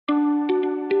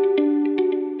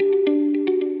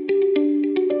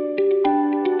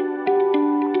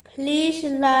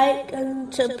like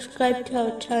and subscribe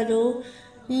to our channel.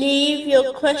 Leave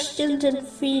your questions and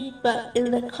feedback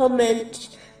in the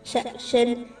comments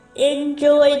section.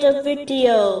 Enjoy the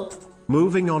video.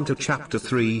 Moving on to chapter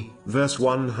 3, verse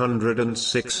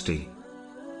 160.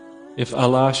 If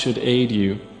Allah should aid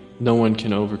you, no one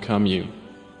can overcome you.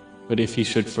 But if He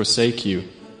should forsake you,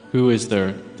 who is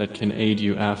there that can aid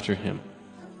you after Him?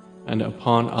 And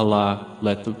upon Allah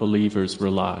let the believers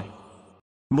rely.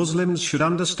 Muslims should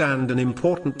understand an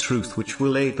important truth which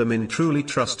will aid them in truly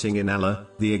trusting in Allah,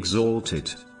 the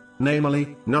Exalted.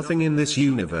 Namely, nothing in this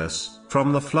universe,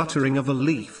 from the fluttering of a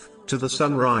leaf to the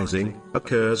sun rising,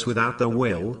 occurs without the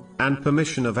will and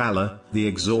permission of Allah, the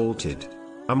Exalted.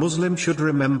 A Muslim should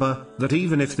remember that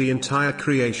even if the entire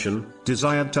creation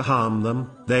desired to harm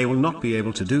them, they will not be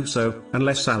able to do so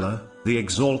unless Allah, the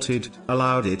Exalted,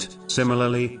 allowed it.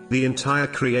 Similarly, the entire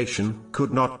creation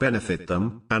could not benefit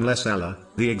them unless Allah,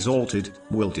 the Exalted,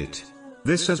 willed it.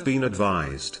 This has been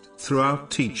advised throughout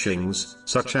teachings,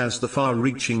 such as the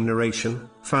far-reaching narration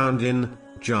found in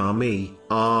Jami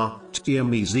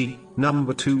at-Tirmizi,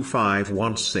 number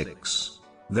 2516.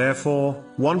 Therefore,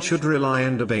 one should rely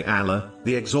and obey Allah,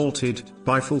 the Exalted,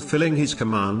 by fulfilling His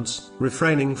commands,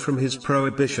 refraining from His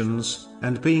prohibitions,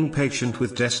 and being patient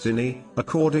with destiny,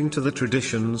 according to the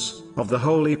traditions of the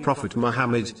Holy Prophet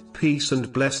Muhammad, peace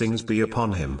and blessings be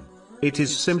upon him. It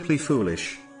is simply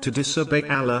foolish to disobey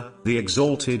Allah, the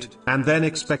Exalted, and then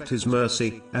expect His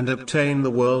mercy and obtain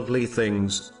the worldly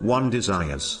things one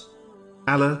desires.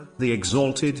 Allah, the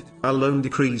Exalted, alone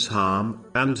decrees harm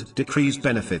and decrees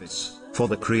benefits for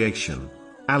the creation.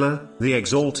 Allah, the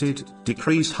Exalted,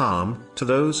 decrees harm to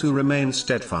those who remain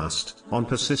steadfast on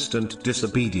persistent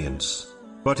disobedience.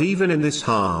 But even in this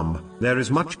harm, there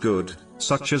is much good,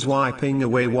 such as wiping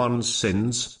away one's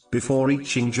sins before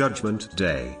reaching Judgment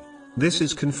Day. This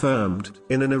is confirmed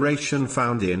in a narration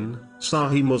found in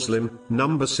Sahih Muslim,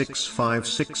 number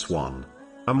 6561.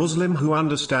 A Muslim who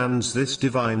understands this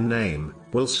divine name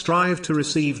will strive to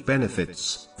receive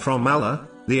benefits from Allah,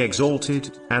 the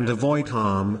Exalted, and avoid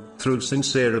harm through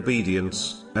sincere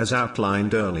obedience, as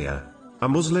outlined earlier. A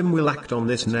Muslim will act on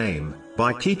this name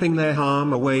by keeping their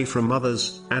harm away from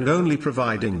others and only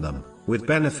providing them with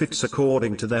benefits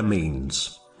according to their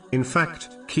means. In fact,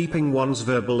 keeping one's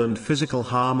verbal and physical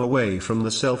harm away from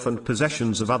the self and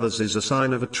possessions of others is a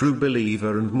sign of a true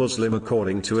believer and Muslim,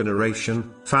 according to a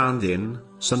narration found in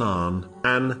Sunan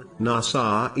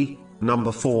an-Nasa'i,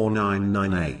 number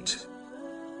 4998.